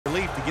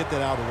get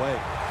that out of the way.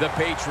 The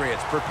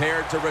Patriots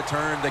prepared to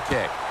return the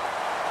kick.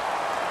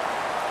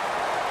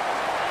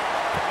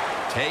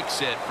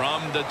 Takes it from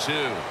the 2.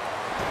 And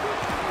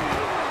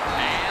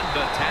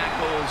the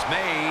tackle's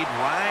made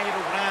right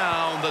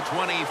around the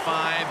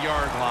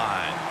 25-yard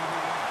line.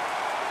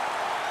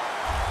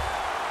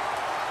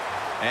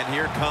 And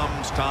here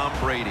comes Tom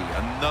Brady.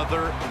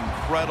 Another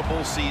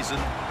incredible season,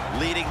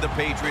 leading the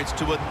Patriots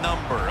to a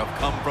number of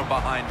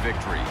come-from-behind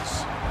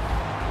victories.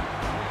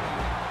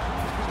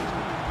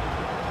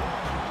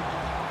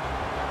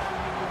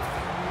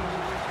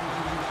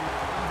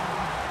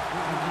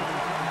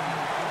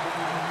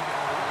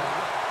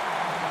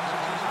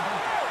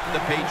 The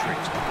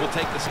Patriots will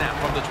take the snap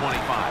from the 25.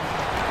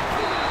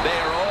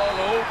 They're all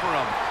over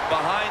him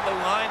behind the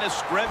line of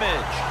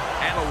scrimmage,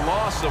 and a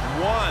loss of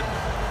 1.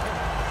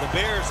 The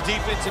Bears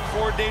defensive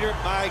coordinator,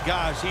 my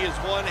gosh, he is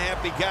one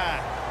happy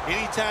guy.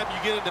 Anytime you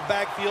get in the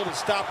backfield and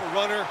stop a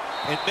runner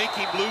and make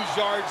him lose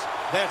yards,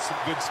 that's some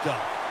good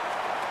stuff.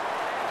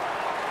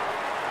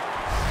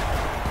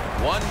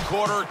 1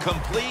 quarter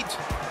complete,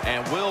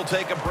 and we'll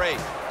take a break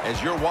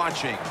as you're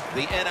watching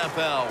the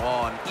NFL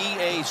on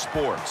EA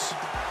Sports.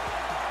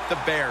 The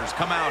Bears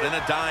come out in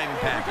a dime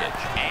package,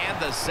 and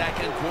the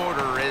second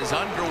quarter is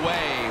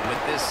underway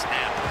with this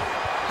snap.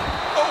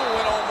 Oh,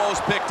 it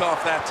almost picked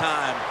off that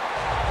time.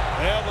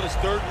 Well, when it's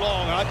 3rd and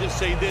long, I'll just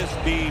say this,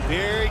 be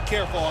very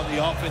careful on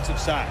the offensive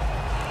side.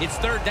 It's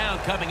 3rd down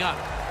coming up.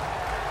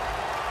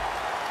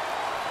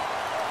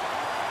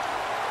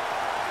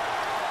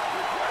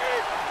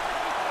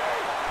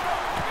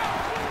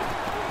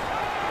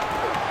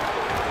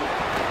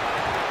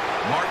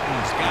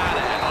 Martin's got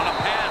it on a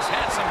pass,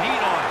 had some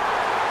heat on it.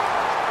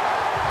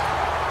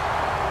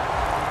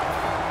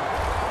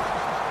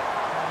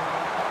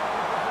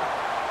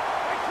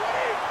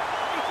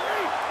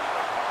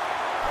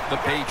 The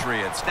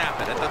Patriots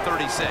snap it at the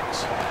 36.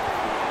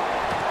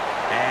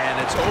 And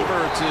it's over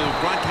to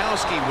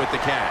Gronkowski with the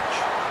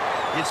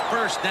catch. It's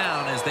 1st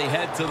down as they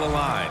head to the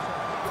line.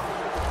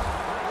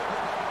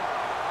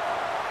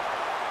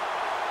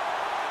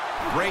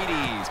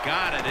 Brady's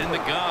got it in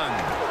the gun.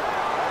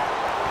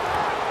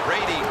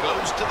 Brady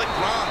goes to the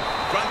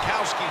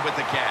Gronkowski with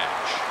the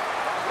catch.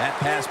 That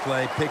pass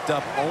play picked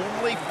up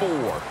only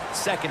 4.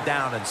 2nd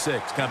down and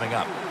 6 coming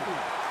up.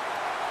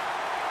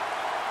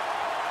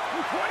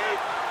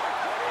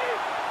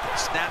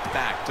 Snap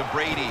back to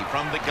Brady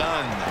from the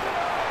gun.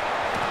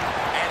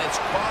 And it's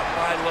caught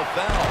by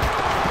LaFell.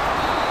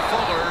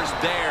 Fuller's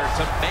there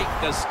to make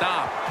the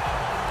stop.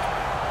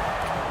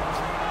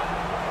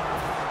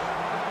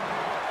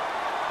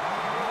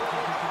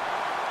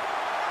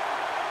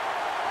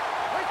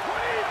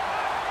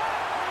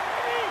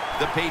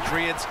 The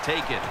Patriots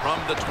take it from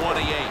the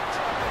 28.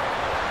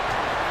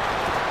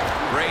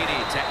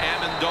 Brady to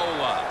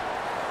Amendola.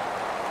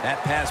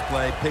 That pass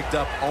play picked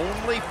up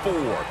only 4.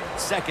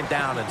 2nd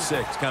down and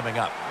 6 coming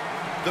up.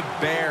 The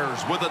Bears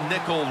with a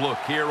nickel look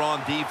here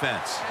on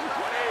defense.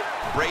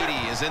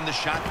 Brady is in the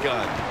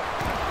shotgun.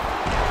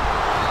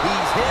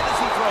 He's hit as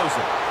he throws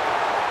it.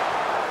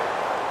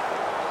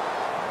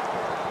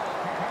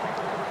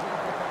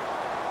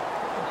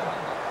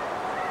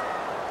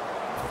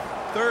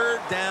 Third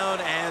down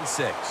and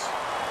 6.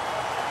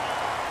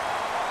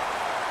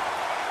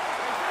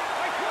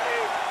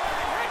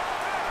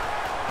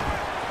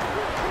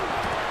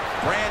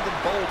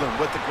 Bolden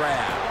with the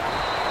grab.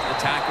 The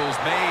tackle's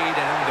made,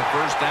 and the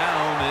 1st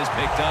down is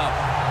picked up.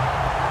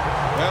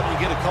 Well, you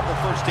get a couple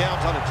 1st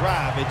downs on a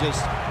drive. It just,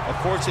 of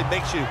course, it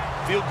makes you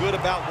feel good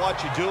about what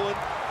you're doing.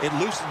 It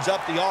loosens up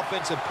the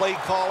offensive play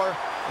caller,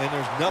 and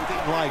there's nothing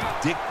like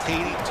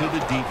dictating to the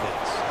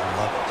defense. I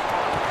love it.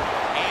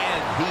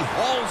 And he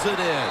hauls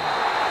it in.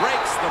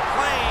 Breaks the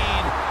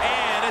plane,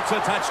 and it's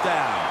a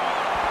touchdown.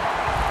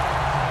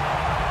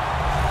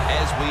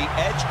 As we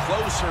edge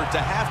closer to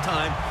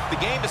halftime, the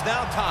game is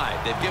now tied.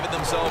 They've given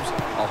themselves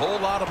a whole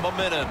lot of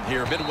momentum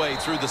here midway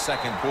through the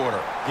 2nd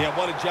quarter. Yeah,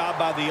 what a job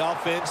by the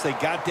offense. They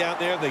got down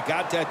there. They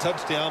got that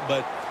touchdown.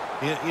 But,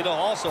 you know,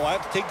 also I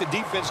have to take the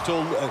defense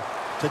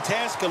to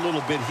task a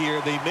little bit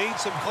here. They made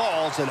some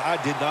calls that I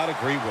did not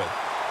agree with.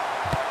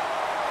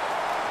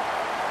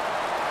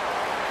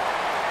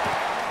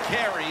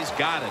 Carey's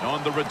got it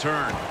on the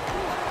return.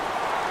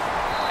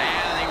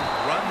 And he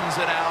runs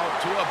it out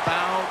to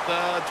about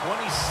the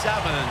 27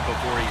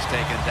 before he's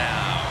taken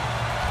down.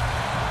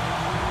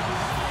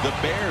 The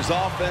Bears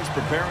offense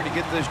preparing to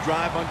get this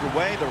drive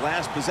underway. Their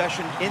last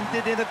possession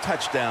ended in a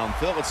touchdown.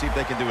 Phil, let's see if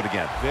they can do it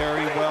again.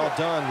 Very well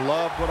done.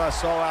 Loved what I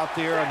saw out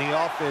there on the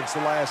offense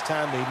the last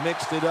time. They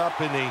mixed it up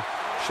and they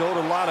showed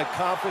a lot of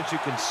confidence. You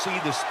can see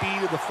the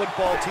speed of the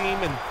football team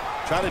and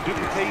try to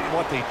duplicate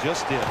what they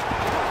just did.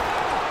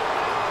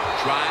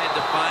 Tried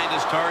to find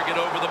his target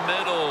over the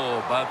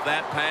middle, but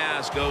that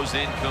pass goes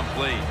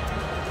incomplete.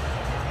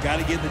 Got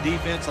to give the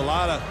defense a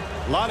lot of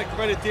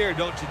credit there,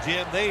 don't you,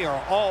 Jim? They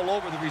are all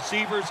over the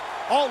receivers,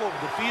 all over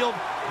the field,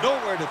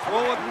 nowhere to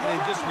throw it, and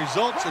it just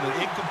results in an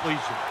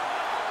incompletion.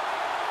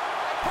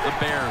 The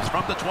Bears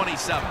from the 27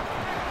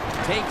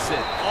 takes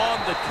it on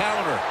the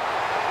counter.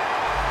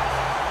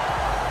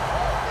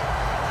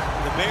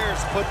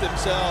 Bears put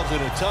themselves in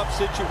a tough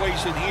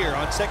situation here.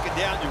 On second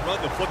down, you run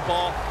the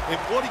football, and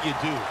what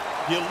do?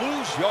 You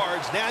lose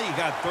yards. Now you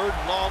got third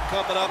and long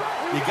coming up.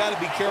 You got to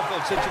be careful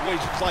in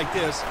situations like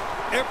this.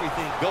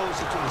 Everything goes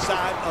to the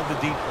side of the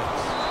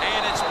defense.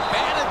 And it's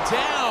batted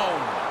down.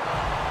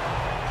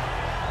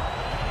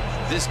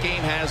 This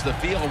game has the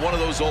feel of one of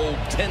those old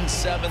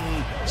 10-7,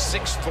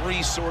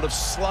 6-3 sort of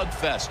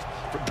slugfest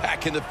from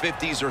back in the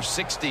 50s or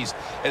 60s,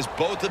 as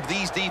both of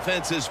these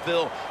defenses,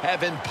 Phil,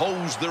 have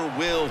imposed their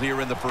will here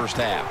in the first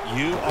half.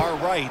 You are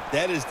right.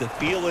 That is the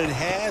feel it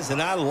has,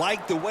 and I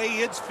like the way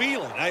it's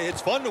feeling.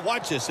 It's fun to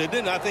watch this, isn't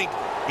it? I think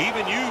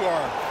even you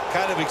are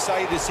kind of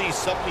excited to see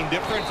something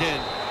different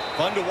and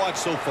fun to watch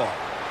so far.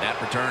 That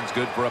return's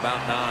good for about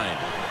 9.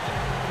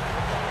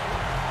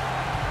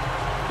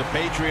 The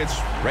Patriots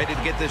ready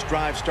to get this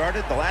drive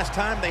started. The last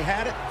time they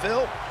had it,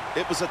 Phil,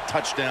 it was a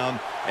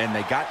touchdown, and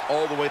they got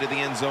all the way to the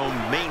end zone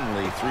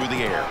mainly through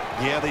the air.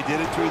 Yeah, they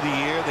did it through the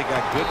air. They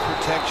got good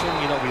protection.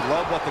 You know, we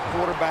love what the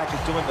quarterback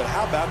is doing, but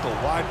how about the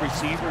wide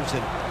receivers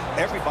and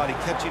everybody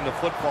catching the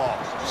football,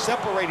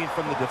 separating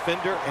from the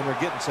defender, and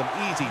they're getting some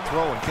easy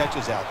throw and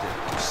catches out there.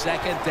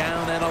 Second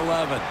down and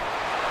 11.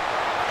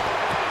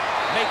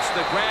 Makes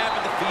the grab,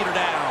 and the feet are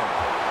down.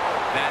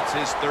 That's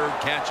his third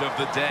catch of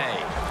the day.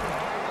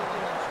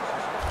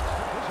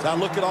 Now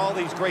look at all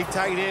these great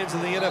tight ends in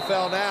the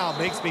NFL now.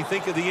 Makes me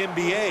think of the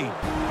NBA.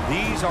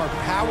 These are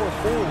power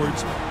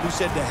forwards who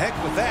said to heck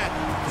with that.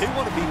 They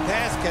want to be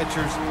pass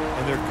catchers,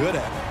 and they're good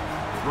at it.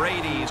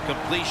 Brady's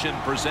completion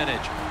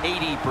percentage,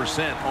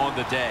 80% on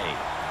the day.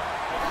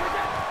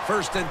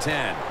 First and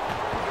 10.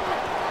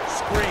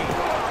 Screen.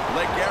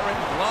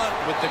 LeGarrette Blount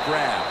with the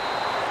grab.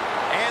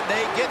 And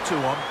they get to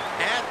him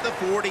at the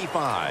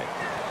 45.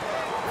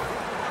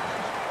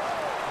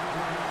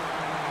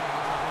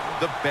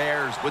 The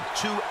Bears with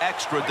 2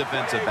 extra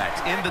defensive backs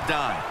in the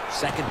dime.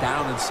 Second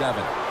down and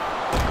 7.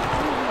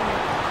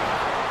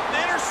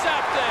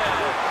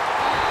 Intercepted.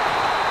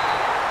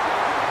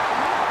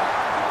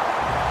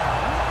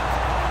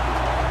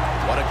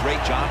 What a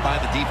great job by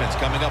the defense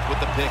coming up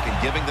with the pick and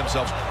giving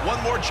themselves one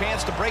more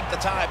chance to break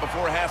the tie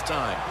before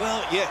halftime.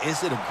 Well, yeah,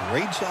 is it a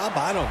great job?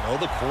 I don't know.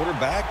 The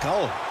quarterback,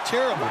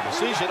 terrible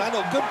decision. I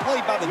know, good play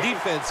by the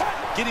defense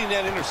getting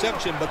that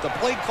interception, but the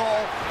play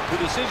call,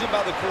 the decision by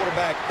the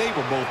quarterback, they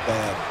were both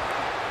bad.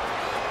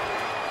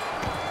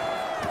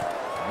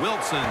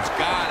 Wilson's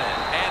got it,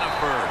 and a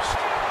first.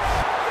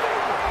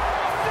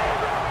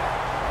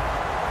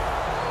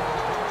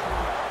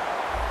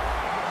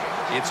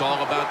 It's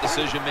all about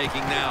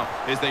decision-making now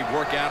as they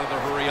work out of the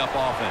hurry-up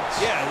offense.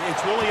 Yeah,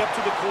 it's really up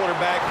to the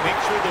quarterback. Make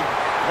sure to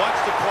watch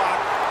the clock.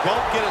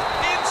 Don't get it.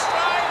 In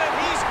stride, and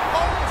he's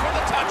home for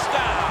the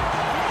touchdown.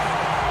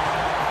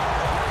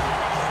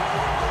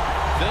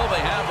 Phil, they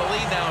have the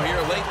lead now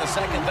here late in the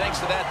second thanks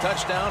to that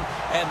touchdown,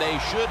 and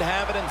they should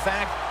have it, in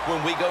fact,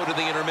 when we go to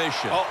the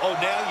intermission. Oh,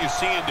 now you're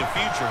seeing the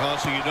future, huh?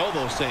 So you know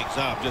those things.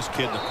 No, I'm just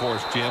kidding, of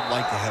course, Jim.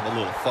 Like to have a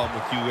little fun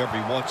with you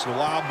every once in a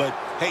while, but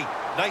hey,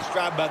 nice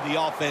drive by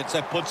the offense.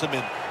 That puts them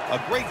in a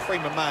great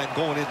frame of mind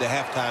going into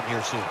halftime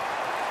here soon.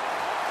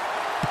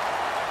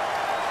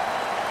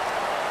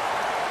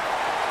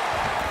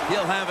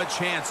 He'll have a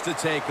chance to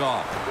take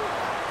off.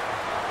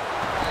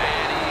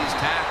 And he's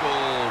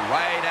tackled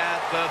right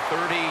at the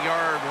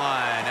 30-yard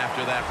line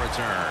after that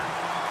return.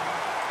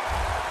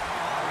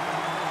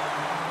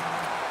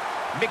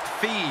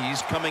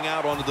 McPhee's coming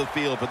out onto the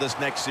field for this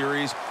next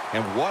series,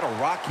 and what a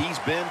rock he's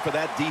been for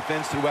that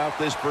defense throughout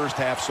this first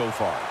half so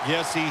far.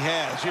 Yes, he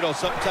has. You know,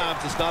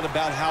 sometimes it's not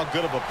about how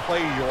good of a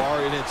player you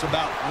are, and it's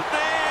about...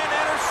 And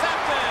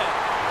intercepted!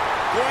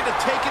 Going to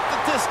take it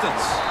the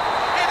distance.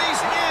 And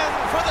he's in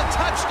for the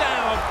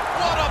touchdown.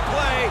 What a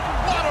play.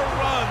 What a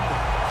run.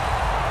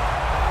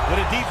 When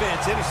a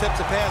defense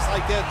intercepts a pass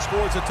like that and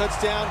scores a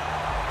touchdown,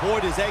 boy,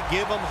 does that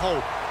give them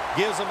hope.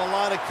 Gives them a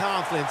lot of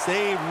confidence.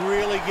 They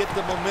really get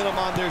the momentum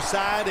on their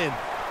side, and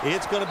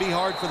it's going to be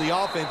hard for the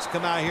offense to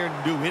come out here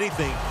and do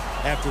anything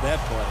after that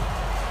play.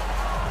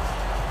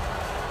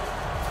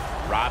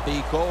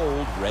 Robbie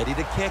Gould ready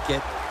to kick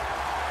it.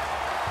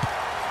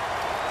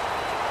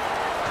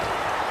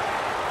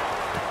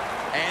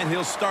 And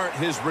he'll start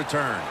his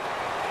return.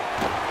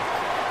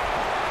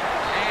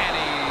 And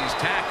he's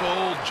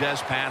tackled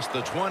just past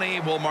the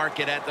 20. We'll mark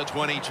it at the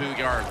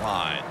 22-yard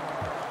line.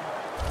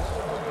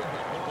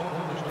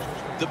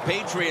 The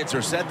Patriots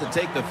are set to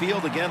take the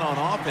field again on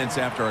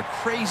offense after a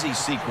crazy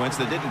sequence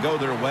that didn't go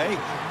their way.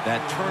 That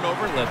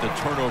turnover led to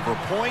turnover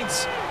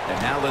points. And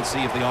now let's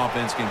see if the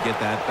offense can get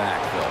that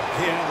back, Phil.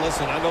 Yeah,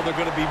 listen, I know they're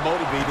going to be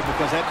motivated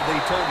because after they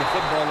turned the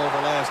football over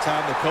last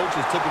time, the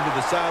coaches took them to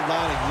the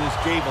sideline and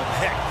just gave them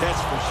heck, that's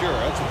for sure.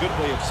 That's a good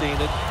way of seeing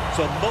it.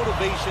 So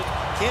motivation,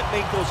 can't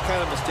make those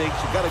kind of mistakes.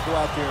 You've got to go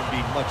out there and be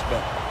much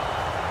better.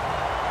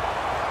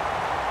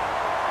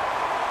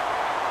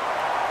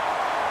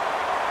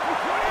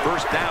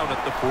 First down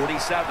at the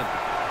 47.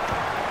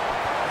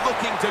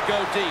 Looking to go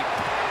deep.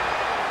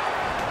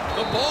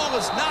 The ball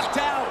is knocked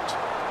out.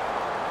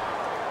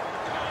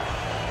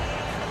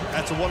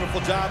 That's a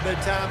wonderful job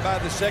that time by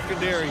the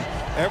secondary.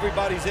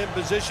 Everybody's in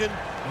position.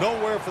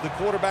 Nowhere for the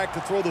quarterback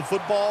to throw the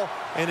football,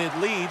 and it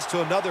leads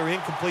to another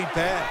incomplete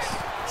pass.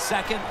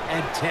 2nd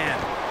and 10.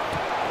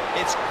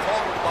 It's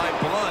caught by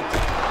Blunt.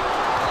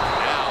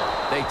 Now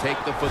they take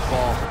the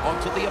football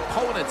onto the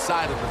opponent's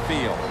side of the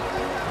field.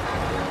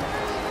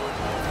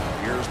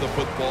 Here's the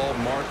football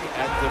marked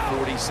at the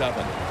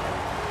 47.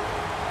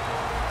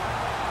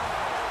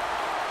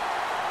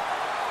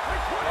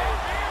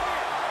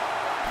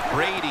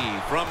 Brady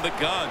from the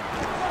gun.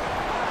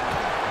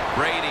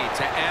 Brady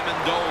to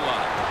Amendola.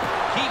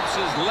 Keeps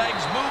his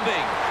legs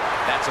moving.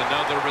 That's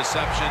another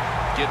reception.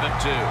 Give him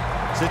 2.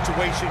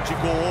 Situations you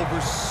go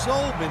over so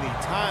many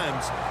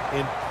times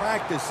in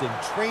practice and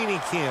training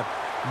camp.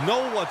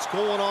 Know what's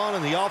going on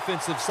the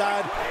offensive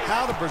side,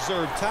 how to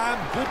preserve time.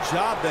 Good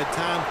job that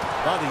time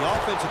by the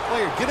offensive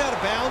player. Get out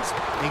of bounds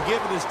and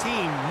giving his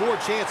team more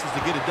chances to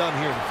get it done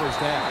here in the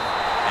first half.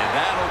 And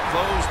that'll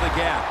close the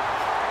gap.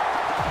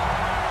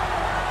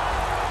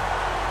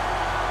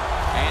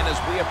 And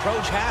as we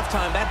approach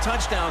halftime, that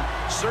touchdown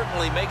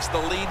certainly makes the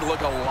lead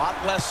look a lot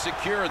less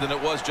secure than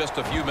it was just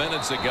a few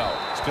minutes ago.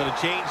 It's going to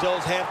change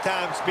those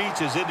halftime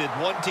speeches, isn't it?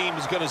 One team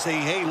is going to say,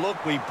 hey, look,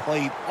 we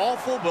played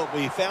awful, but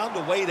we found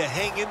a way to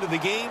hang into the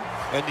game.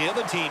 And the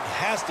other team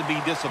has to be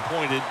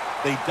disappointed.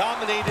 They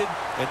dominated,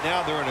 and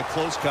now they're in a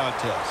close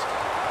contest.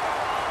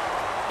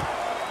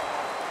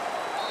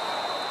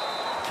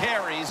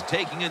 Carey's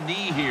taking a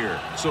knee here,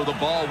 so the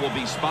ball will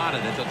be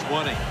spotted at the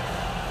 20.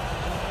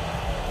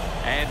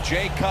 And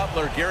Jay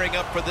Cutler gearing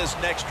up for this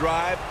next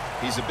drive.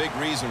 He's a big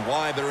reason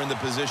why they're in the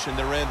position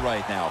they're in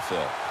right now,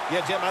 Phil.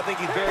 Yeah, Jim, I think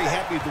he's very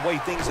happy with the way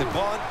things have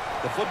gone.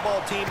 The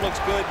football team looks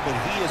good, but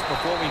he is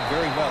performing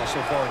very well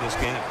so far in this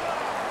game.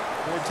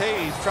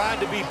 Ortiz trying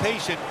to be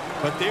patient,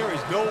 but there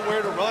is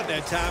nowhere to run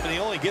that time, and he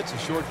only gets a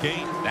short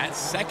gain. That's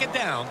 2nd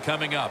down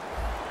coming up.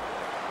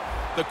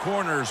 The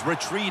corners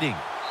retreating.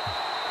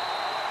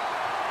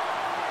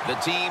 The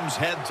teams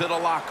head to the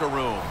locker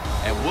room,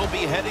 and we'll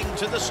be heading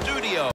to the studio.